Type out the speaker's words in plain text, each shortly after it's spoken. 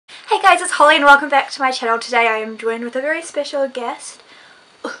Hey guys, it's Holly and welcome back to my channel. Today I am joined with a very special guest.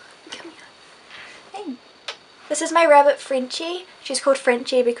 Oh, come here. Hey. This is my rabbit Frenchie. She's called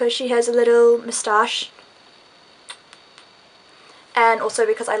Frenchie because she has a little moustache. And also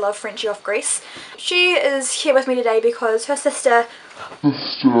because I love Frenchie off Grease. She is here with me today because her sister,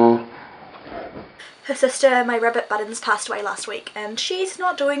 my rabbit Buttons, passed away last week and she's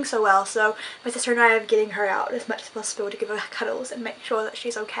not doing so well, so my sister and I are getting her out as much as possible to give her cuddles and make sure that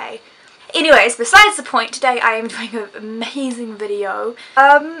she's okay. Anyways, besides the point, today I am doing an amazing video.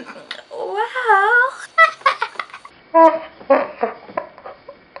 Well...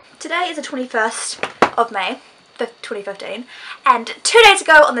 Today is the 21st of May, 2015, and 2 days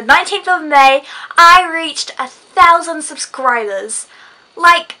ago on the 19th of May, I reached 1,000 subscribers.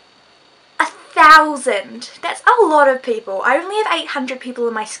 Like, 1,000. That's a lot of people. I only have 800 people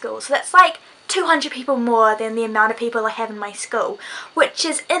in my school, so that's like 200 people more than the amount of people I have in my school, which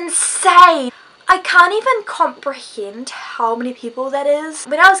is insane. I can't even comprehend how many people that is.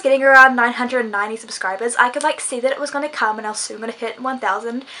 When I was getting around 990 subscribers, I could like see that it was going to come and I was soon going to hit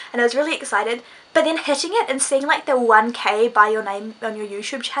 1,000 and I was really excited. But then hitting it and seeing like the 1K by your name on your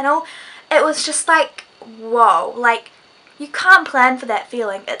YouTube channel, it was just like, whoa, like you can't plan for that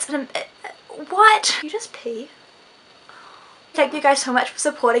feeling. It's what? You just pee? Thank you guys so much for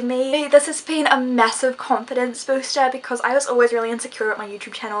supporting me. This has been a massive confidence booster because I was always really insecure at my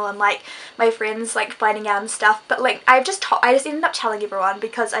YouTube channel and like my friends like finding out and stuff, but like I just ended up telling everyone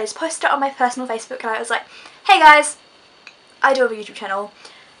because I just posted it on my personal Facebook and I was like, hey guys, I do have a YouTube channel.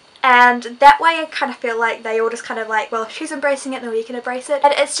 And that way I kind of feel like they all just kind of like, well, if she's embracing it then we can embrace it.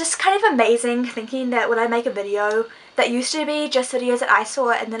 And it's just kind of amazing thinking that when I make a video that used to be just videos that I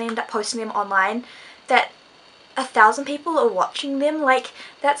saw and then I end up posting them online, that 1,000 people are watching them. Like,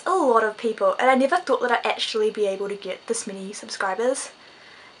 that's a lot of people, and I never thought that I'd actually be able to get this many subscribers.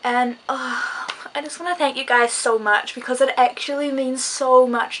 And I just want to thank you guys so much because it actually means so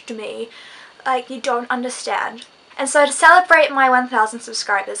much to me, like you don't understand. And so to celebrate my 1,000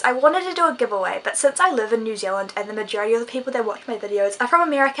 subscribers, I wanted to do a giveaway, but since I live in New Zealand and the majority of the people that watch my videos are from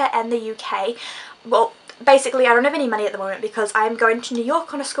America and the UK, well, basically I don't have any money at the moment because I'm going to New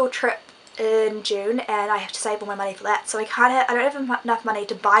York on a school trip in June and I have to save all my money for that, so I don't have enough money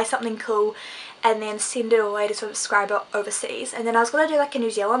to buy something cool and then send it away to a subscriber overseas. And then I was going to do like a New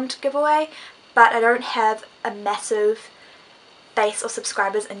Zealand giveaway, but I don't have a massive base of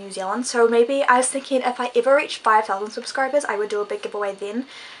subscribers in New Zealand, so maybe I was thinking if I ever reach 5,000 subscribers I would do a big giveaway then.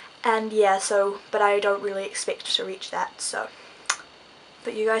 And yeah, so, but I don't really expect to reach that, so.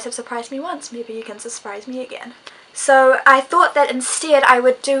 But you guys have surprised me once, maybe you can surprise me again. So I thought that instead I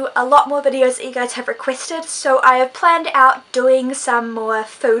would do a lot more videos that you guys have requested, so I have planned out doing some more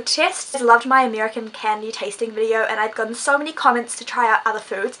food tests. I loved my American candy tasting video and I've gotten so many comments to try out other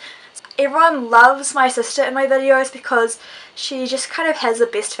foods. Everyone loves my sister in my videos because she just kind of has the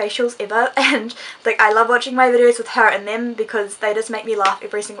best facials ever, and like I love watching my videos with her and them because they just make me laugh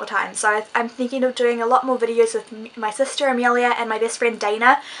every single time. So I'm thinking of doing a lot more videos with my sister Amelia and my best friend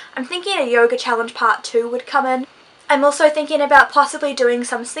Dana. I'm thinking a yoga challenge part 2 would come in. I'm also thinking about possibly doing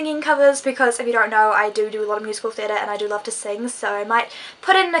some singing covers because if you don't know, I do a lot of musical theatre and I do love to sing, so I might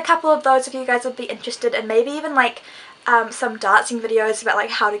put in a couple of those if you guys would be interested, and maybe even like some dancing videos about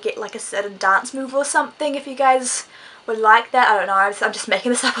like how to get like a certain dance move or something if you guys would like that. I don't know, I'm just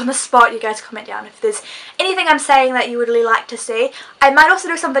making this up on the spot. You guys comment down if there's anything I'm saying that you would really like to see. I might also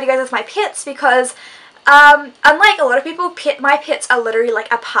do some videos with my pets because unlike a lot of people, my pets are literally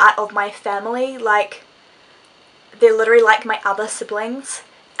like a part of my family. Like, they're literally like my other siblings,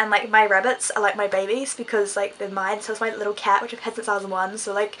 and like my rabbits are like my babies because like they're mine. So is my little cat, which I've had since I was 1.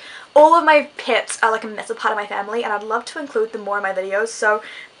 So like all of my pets are like a massive part of my family and I'd love to include them more in my videos. So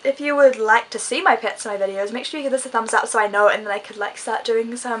if you would like to see my pets in my videos, make sure you give this a thumbs up so I know, and then I could like start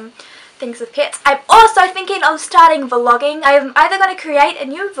doing some things with pets. I'm also thinking of starting vlogging. I'm either going to create a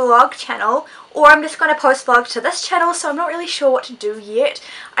new vlog channel or I'm just going to post vlogs to this channel, so I'm not really sure what to do yet.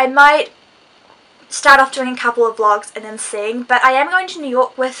 I might start off doing a couple of vlogs and then seeing, but I am going to New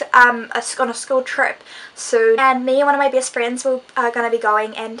York with on a school trip soon, and me and one of my best friends are going to be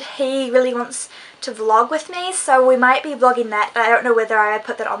going, and he really wants to vlog with me, so we might be vlogging that. I don't know whether I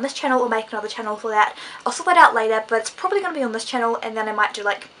put that on this channel or make another channel for that. I'll sort that out later, but it's probably going to be on this channel, and then I might do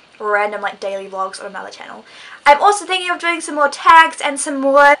like random like daily vlogs on another channel. I'm also thinking of doing some more tags and some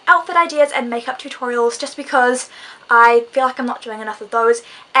more outfit ideas and makeup tutorials just because I feel like I'm not doing enough of those.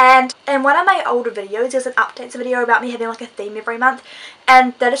 And in one of my older videos there's an updates video about me having like a theme every month,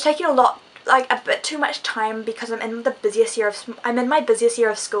 and that is taking a lot like a bit too much time because I'm in my busiest year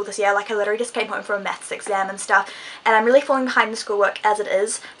of school this year. Like I literally just came home from a maths exam and stuff, and I'm really falling behind the schoolwork as it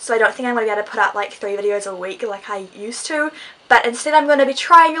is, so I don't think I'm going to be able to put up like 3 videos a week like I used to. But instead I'm going to be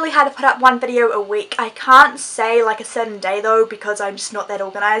trying really hard to put up 1 video a week. I can't say like a certain day though because I'm just not that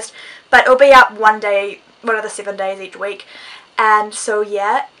organised, but it'll be up one of the 7 days each week. And so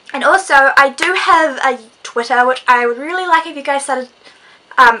yeah. And also I do have a Twitter, which I would really like if you guys started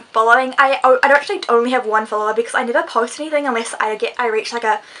following. I actually only have 1 follower because I never post anything unless I reach like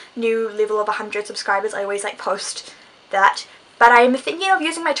a new level of 100 subscribers. I always like post that. But I'm thinking of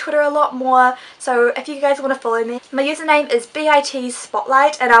using my Twitter a lot more, so if you guys want to follow me, my username is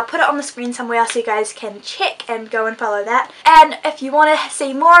BITSpotlight, and I'll put it on the screen somewhere so you guys can check and go and follow that. And if you want to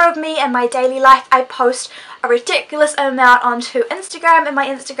see more of me and my daily life, I post a ridiculous amount onto Instagram, and my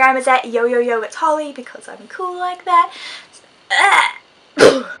Instagram is at yoyoyoitsholly because I'm cool like that.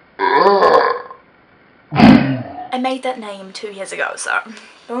 I made that name 2 years ago, so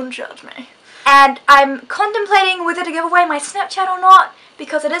don't judge me. And I'm contemplating whether to give away my Snapchat or not,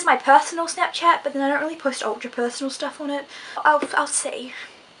 because it is my personal Snapchat, but then I don't really post ultra personal stuff on it. I'll see.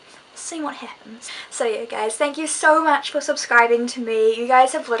 See what happens. So yeah guys, thank you so much for subscribing to me. You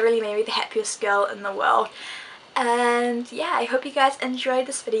guys have literally made me the happiest girl in the world. And yeah, I hope you guys enjoyed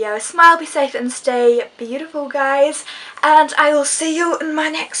this video. Smile, be safe, and stay beautiful, guys. And I will see you in my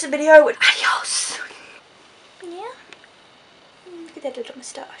next video. Adios. Yeah. Look at that little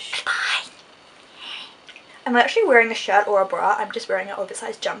moustache. Bye. I'm actually wearing a shirt or a bra. I'm just wearing an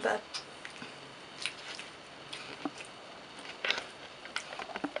oversized jumper.